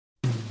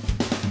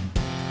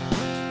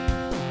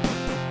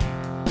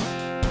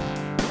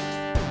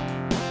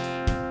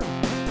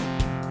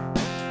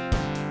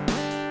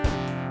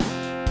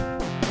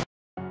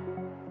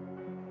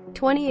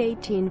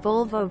2018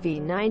 Volvo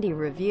V90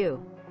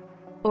 review.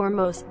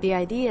 Almost, the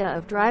idea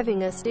of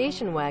driving a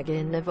station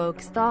wagon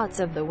evokes thoughts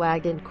of the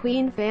wagon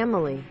queen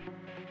family.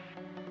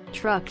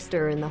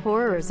 Truckster and the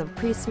horrors of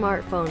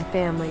pre-smartphone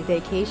family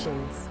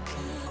vacations.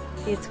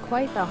 It's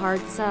quite the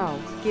hard sell,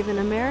 given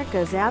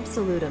America's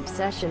absolute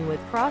obsession with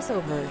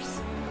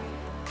crossovers.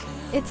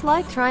 It's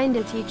like trying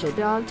to teach a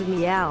dog to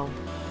meow.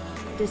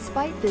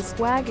 Despite this,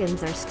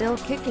 wagons are still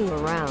kicking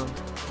around.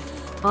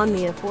 On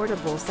the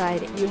affordable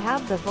side, you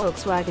have the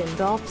Volkswagen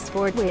Golf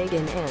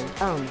Sportwagen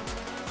and,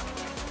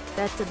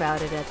 that's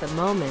about it at the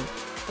moment.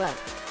 But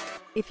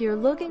if you're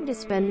looking to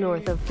spend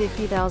north of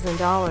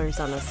 $50,000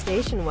 on a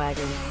station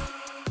wagon,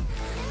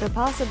 the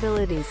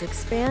possibilities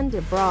expand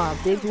to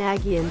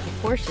Brobdingnagian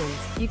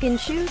proportions. You can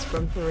choose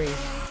from three: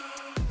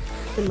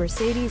 the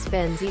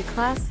Mercedes-Benz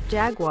E-Class,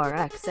 Jaguar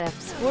XF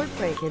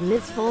Sportbrake, and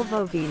this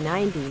Volvo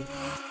V90.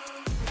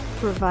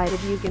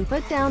 Provided you can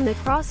put down the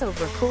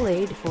crossover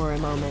Kool-Aid for a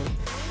moment,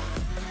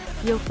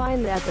 you'll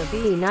find that the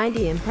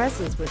V90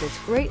 impresses with its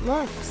great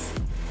looks,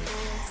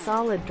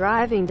 solid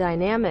driving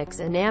dynamics,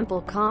 and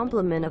ample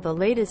complement of the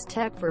latest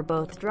tech for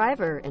both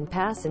driver and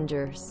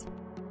passengers.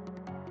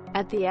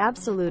 At the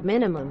absolute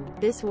minimum,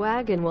 this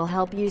wagon will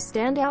help you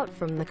stand out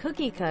from the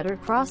cookie-cutter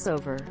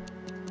crossover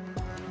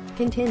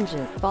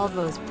contingent.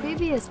 Volvo's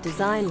previous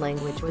design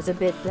language was a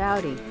bit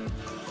dowdy,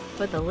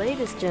 but the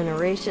latest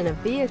generation of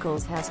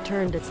vehicles has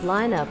turned its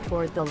lineup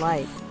toward the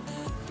light.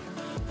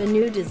 The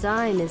new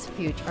design is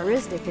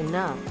futuristic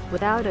enough,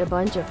 without a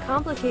bunch of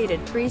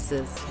complicated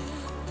creases.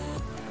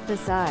 The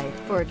side,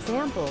 for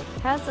example,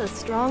 has a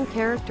strong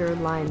character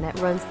line that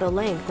runs the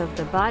length of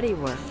the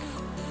bodywork,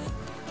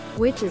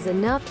 which is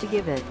enough to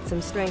give it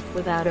some strength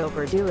without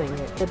overdoing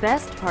it. The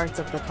best parts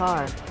of the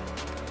car,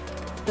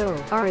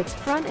 though, are its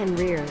front and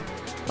rear.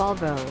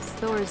 Volvo's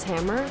Thor's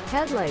hammer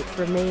headlights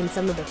remain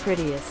some of the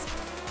prettiest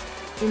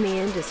in the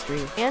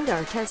industry, and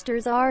our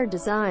testers'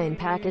 design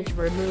package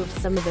removes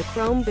some of the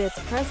chrome bits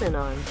present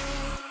on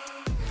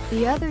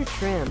the other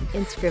trim.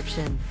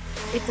 Inscription.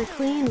 It's a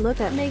clean look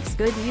that makes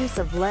good use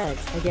of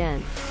LEDs,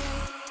 again,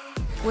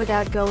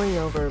 without going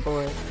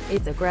overboard.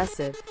 It's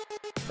aggressive,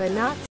 but not